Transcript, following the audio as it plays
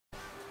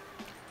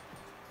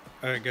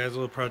Alright guys, a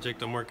little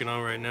project I'm working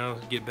on right now,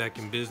 get back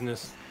in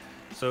business.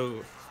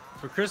 So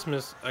for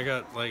Christmas I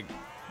got like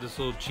this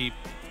little cheap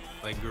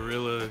like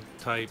gorilla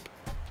type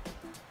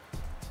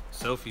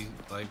selfie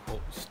like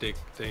stick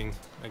thing,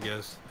 I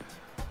guess.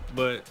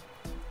 But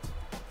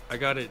I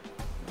got it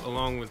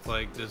along with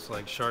like this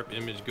like sharp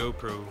image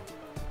GoPro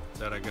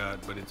that I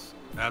got, but it's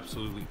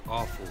absolutely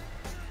awful.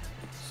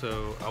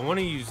 So I want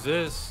to use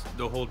this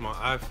to hold my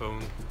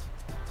iPhone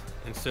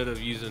instead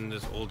of using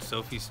this old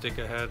selfie stick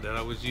I had that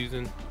I was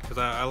using, because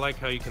I like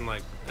how you can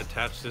like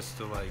attach this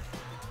to like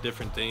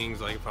different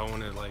things. Like if I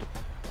want to, like,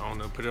 I don't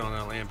know, put it on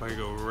a lamp, I can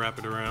go wrap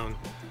it around.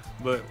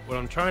 But what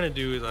I'm trying to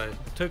do is I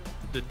took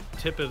the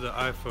tip of the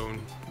iPhone,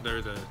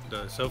 or the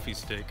selfie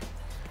stick,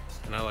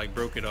 and I like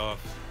broke it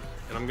off,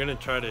 and I'm gonna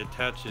try to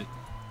attach it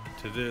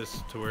to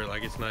this to where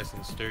like it's nice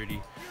and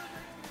sturdy,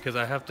 because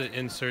I have to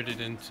insert it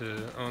into,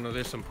 I don't know,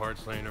 there's some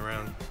parts laying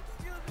around,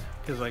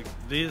 because like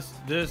this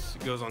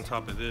goes on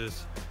top of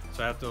this,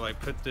 so I have to like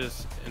put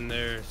this in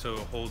there so it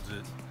holds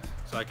it,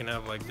 so I can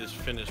have like this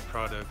finished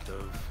product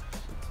of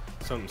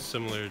something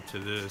similar to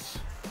this.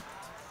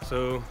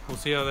 So we'll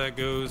see how that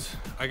goes.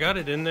 I got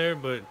it in there,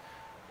 but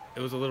it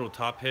was a little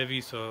top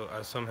heavy, so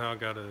I somehow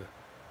gotta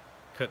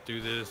cut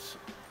through this,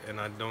 and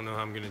I don't know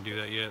how I'm gonna do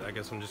that yet. I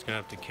guess I'm just gonna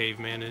have to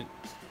caveman it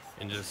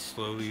and just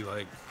slowly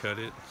like cut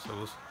it.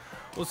 So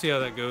we'll see how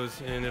that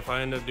goes, and if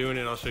I end up doing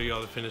it, I'll show you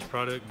all the finished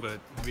product, but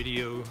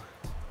videos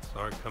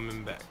are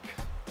coming back.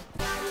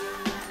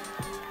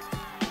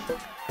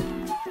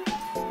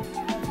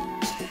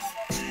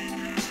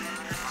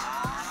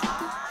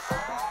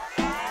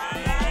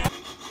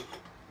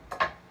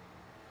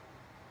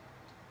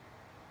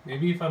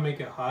 Maybe if I make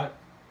it hot,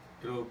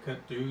 it'll cut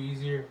through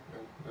easier.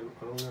 I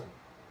don't know.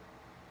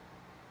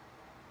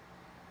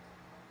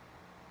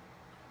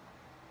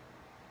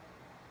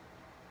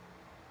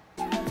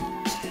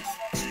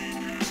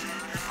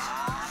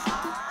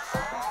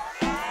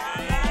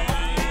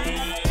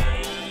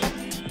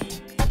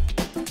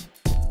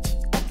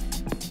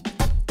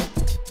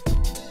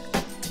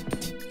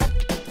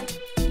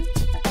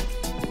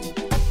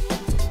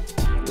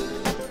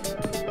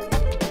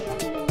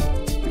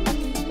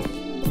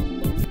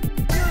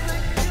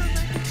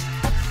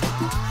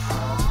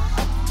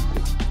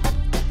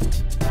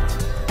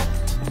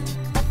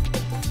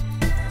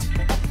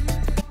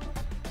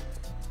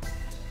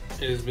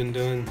 It has been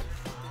done.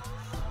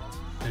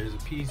 There's a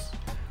piece.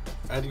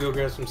 I had to go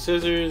grab some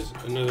scissors,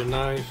 another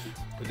knife,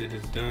 but it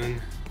is done.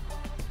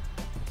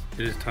 It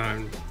is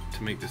time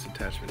to make this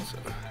attachment, so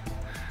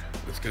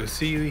let's go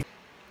see.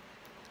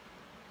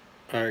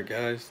 Alright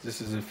guys,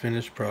 this is a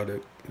finished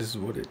product. This is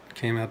what it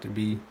came out to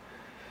be.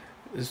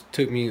 This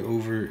took me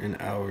over an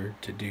hour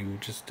to do,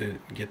 just to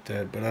get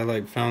that, but I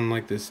like found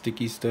like the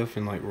sticky stuff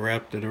and like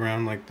wrapped it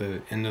around like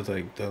the end of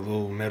like the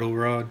little metal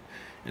rod,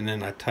 and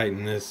then I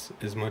tightened this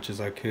as much as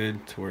I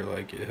could to where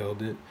like it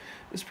held it.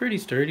 It's pretty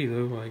sturdy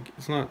though. Like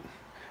it's not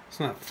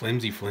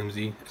flimsy.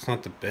 It's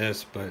not the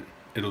best, but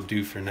it'll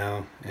do for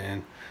now,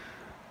 and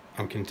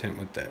I'm content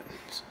with that.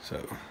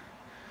 So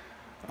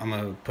I'm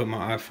gonna put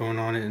my iPhone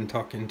on it and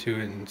talk into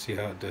it and see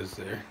how it does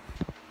there.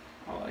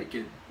 I like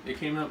it. It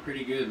came out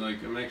pretty good.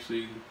 Like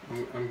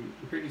I'm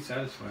pretty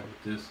satisfied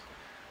with this.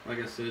 Like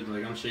I said,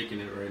 like I'm shaking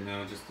it right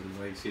now just to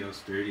like see how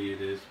sturdy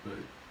it is, but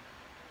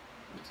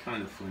it's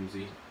kind of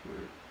flimsy.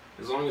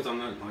 But as long as I'm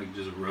not like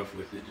just rough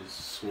with it,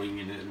 just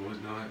swinging it and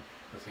whatnot,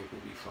 I think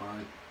we'll be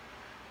fine.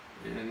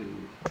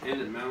 And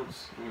it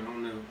mounts. I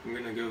don't know. I'm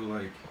gonna go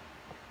like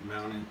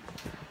mount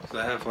it. So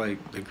I have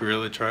like the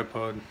Gorilla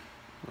tripod.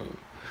 Oh,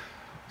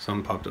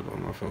 something popped up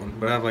on my phone,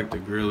 but I have like the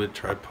Gorilla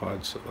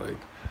tripod, so like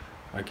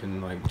I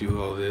can like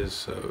do all this.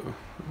 So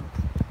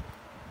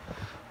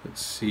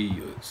let's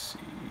see.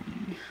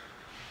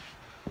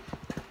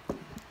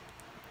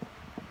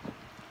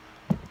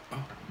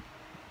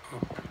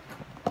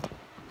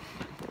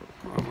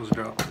 Almost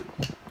dropped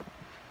it.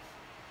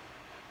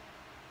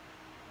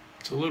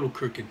 It's a little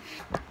crooked.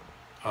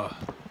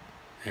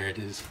 There it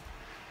is.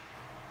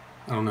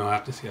 I don't know, I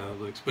have to see how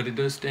it looks, but it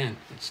does stand.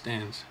 It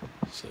stands,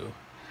 so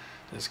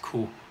that's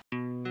cool.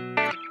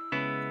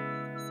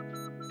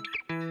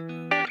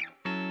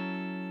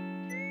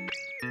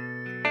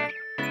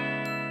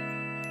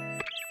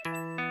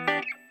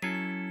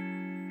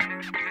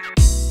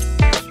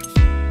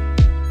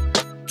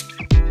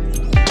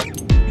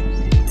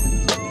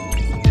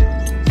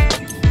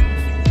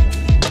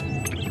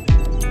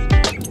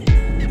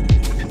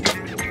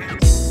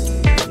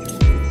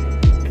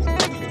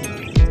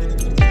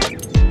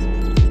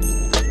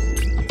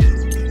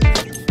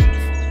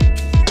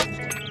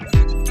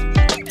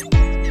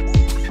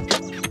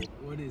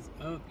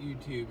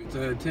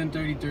 It's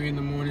 10:33 in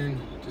the morning.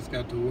 Just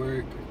got to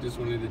work. Just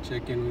wanted to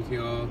check in with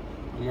y'all.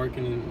 I'm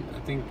working I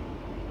think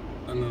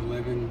an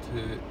 11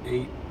 to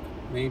 8.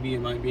 Maybe it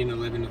might be an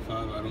 11 to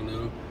 5. I don't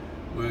know.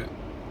 But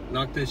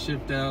knock this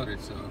shift out.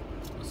 So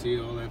I'll see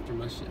you all after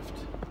my shift.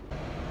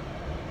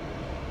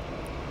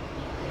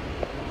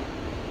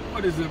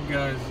 What is up,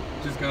 guys?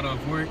 Just got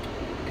off work.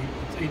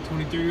 It's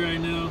 8:23 right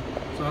now.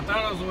 So So I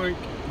thought I was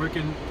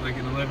working like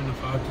an 11 to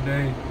 5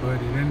 today,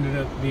 but it ended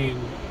up being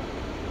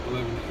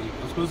 11 to 8.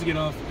 I was supposed to get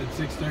off at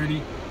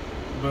 6:30,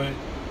 but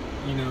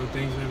you know,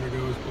 things never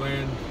go as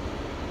planned.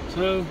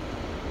 So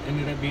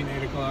ended up being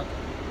 8 o'clock.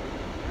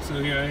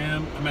 So here I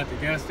am. I'm at the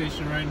gas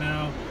station right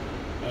now,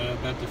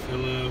 about to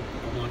fill up.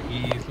 I'm on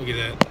E. Look at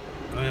that.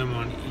 I am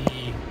on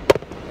E.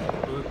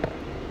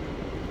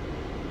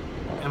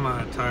 And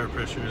my tire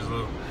pressure is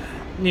low.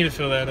 Need to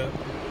fill that up.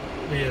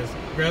 But yes,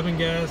 grabbing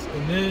gas,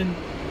 and then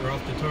we're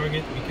off to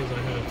Target because I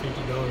have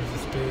 $50 to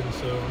spend.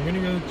 So I'm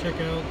gonna go check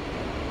it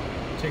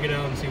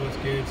out and see what's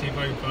good, see if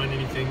I can find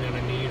anything that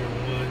I need or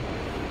want.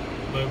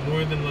 But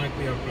more than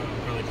likely, I'm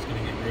probably just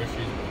gonna get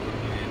groceries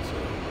beforehand. So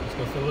let's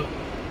go fill up.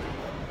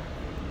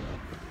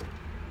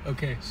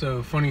 Okay,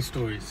 so funny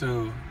story.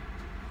 So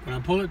when I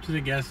pulled up to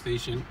the gas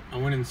station, I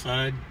went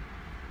inside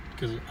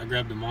because I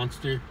grabbed a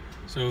Monster.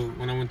 So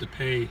when I went to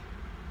pay,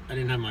 I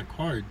didn't have my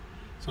card.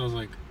 So I was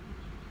like,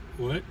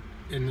 what?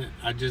 And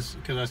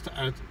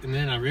and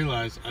then I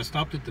realized I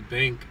stopped at the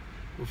bank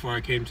before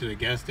I came to the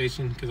gas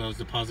station because I was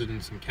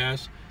depositing some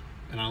cash,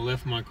 and I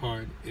left my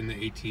card in the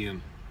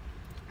ATM.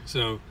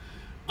 So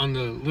on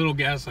the little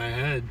gas I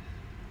had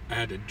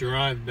to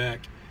drive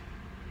back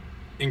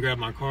and grab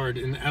my card.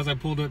 And as I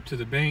pulled up to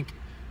the bank,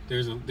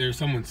 there's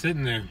someone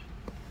sitting there.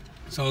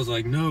 So I was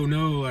like, no,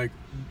 like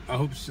I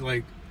hope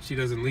she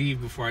doesn't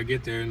leave before I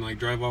get there and like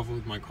drive off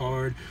with my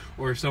card,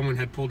 or if someone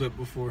had pulled up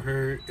before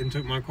her and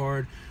took my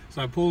card.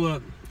 So I pull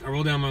up, I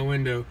roll down my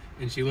window,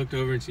 and she looked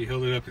over and she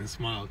held it up and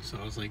smiled. So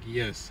I was like,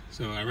 yes.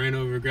 So I ran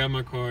over, grabbed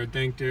my card,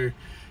 thanked her,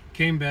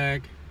 came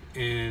back,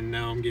 and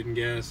now I'm getting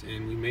gas,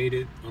 and we made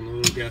it on the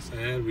little gas I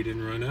had. We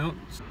didn't run out.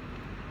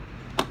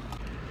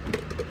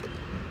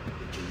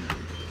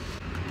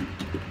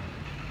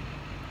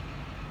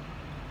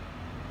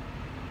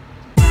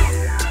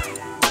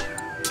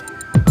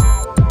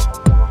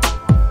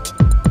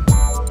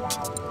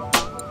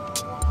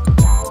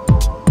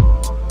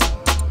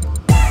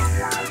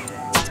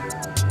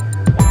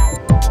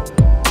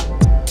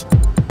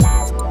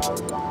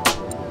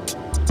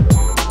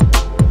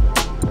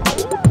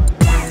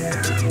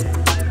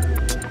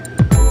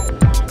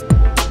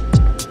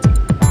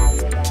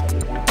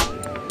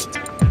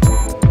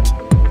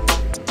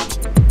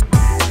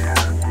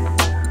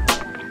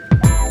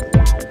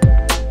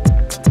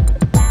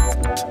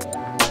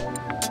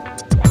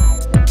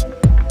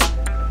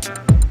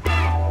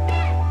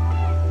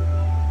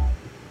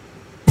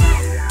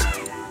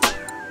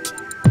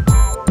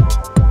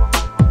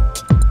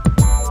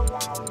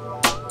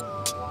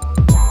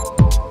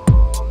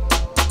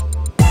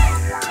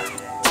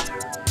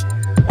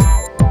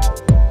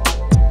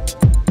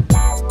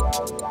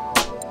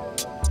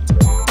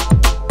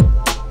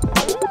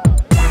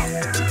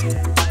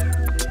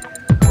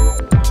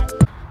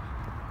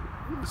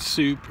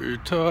 Super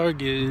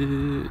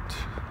Target.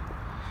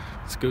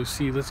 Let's go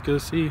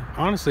see.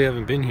 Honestly, I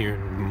haven't been here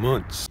in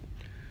months.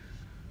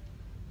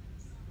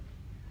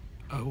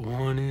 I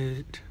want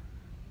it,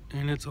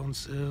 and it's on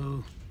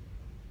sale.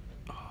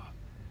 Oh,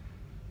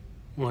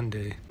 one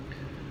day.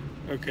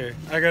 Okay,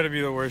 I gotta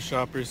be the worst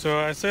shopper. So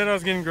I said I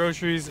was getting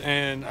groceries,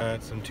 and I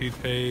had some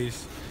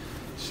toothpaste,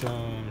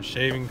 some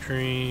shaving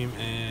cream,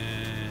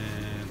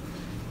 and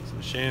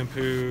some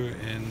shampoo,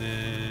 and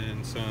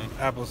then some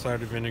apple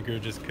cider vinegar,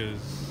 just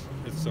because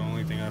it's the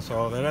only thing I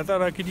saw that I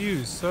thought I could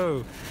use.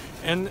 So,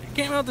 and it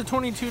came out to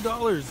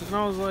 $22, and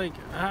I was like,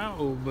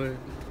 ow, but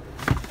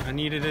I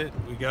needed it.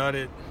 We got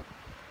it.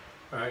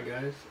 All right,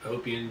 guys, I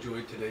hope you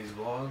enjoyed today's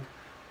vlog.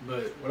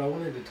 But what I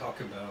wanted to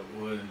talk about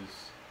was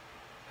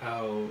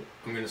how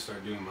I'm gonna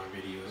start doing my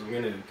videos. I'm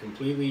gonna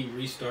completely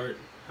restart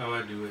how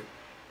I do it,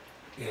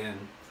 and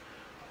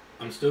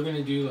I'm still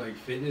gonna do like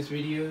fitness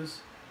videos,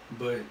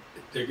 but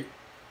they're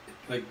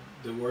like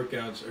the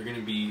workouts are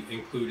gonna be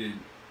included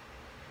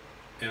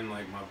in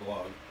like my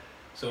vlog.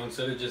 So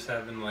instead of just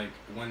having like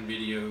one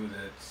video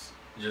that's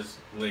just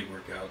leg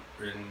workout,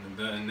 and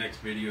the next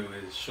video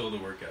is shoulder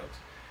workouts,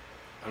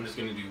 I'm just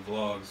gonna do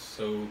vlogs.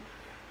 So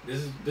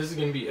this is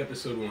gonna be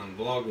episode 1,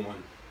 vlog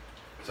 1.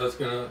 So that's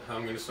how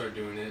I'm gonna start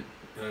doing it.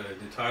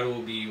 The title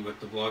will be what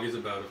the vlog is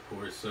about, of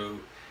course. So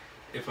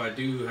if I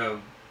do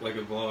have like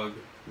a vlog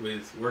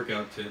with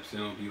workout tips,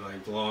 then it'll be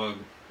like vlog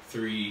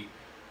 3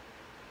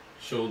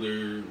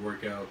 shoulder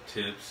workout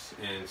tips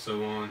and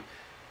so on.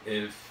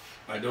 If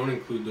I don't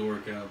include the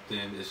workout,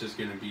 then it's just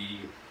gonna be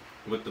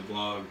what the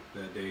vlog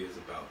that day is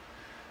about.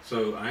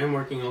 So I am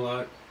working a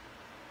lot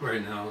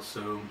right now,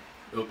 so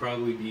it'll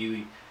probably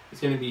be,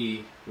 it's gonna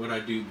be what I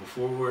do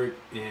before work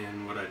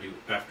and what I do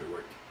after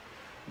work.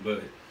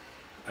 But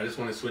I just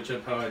want to switch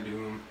up how I do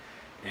them,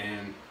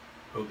 and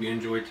hope you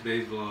enjoyed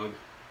today's vlog.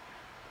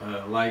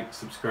 Like,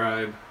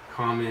 subscribe,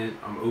 comment.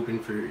 I'm open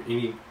for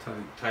any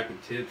type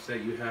of tips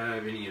that you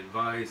have, any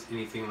advice,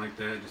 anything like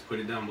that. Just put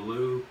it down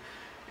below,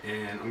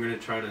 and I'm gonna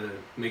try to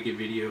make a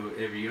video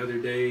every other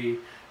day,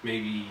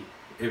 maybe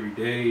every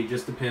day.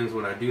 Just depends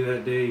what I do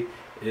that day.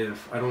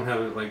 If I don't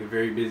have like a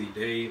very busy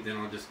day, then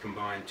I'll just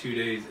combine 2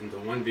 days into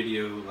one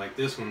video like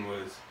this one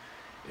was,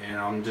 and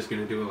I'm just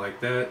gonna do it like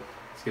that.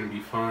 It's gonna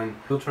be fun.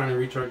 Still trying to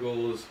reach our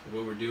goals,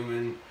 what we're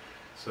doing.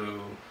 So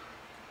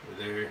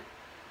we're there.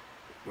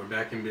 We're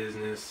back in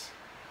business.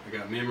 I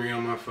got memory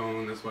on my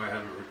phone. That's why I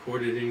haven't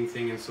recorded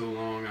anything in so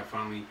long. I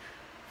finally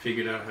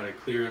figured out how to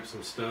clear up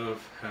some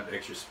stuff, have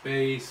extra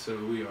space, so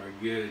we are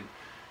good.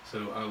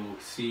 So I will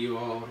see you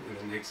all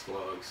in the next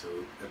vlog. So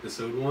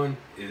episode 1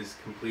 is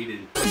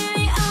completed.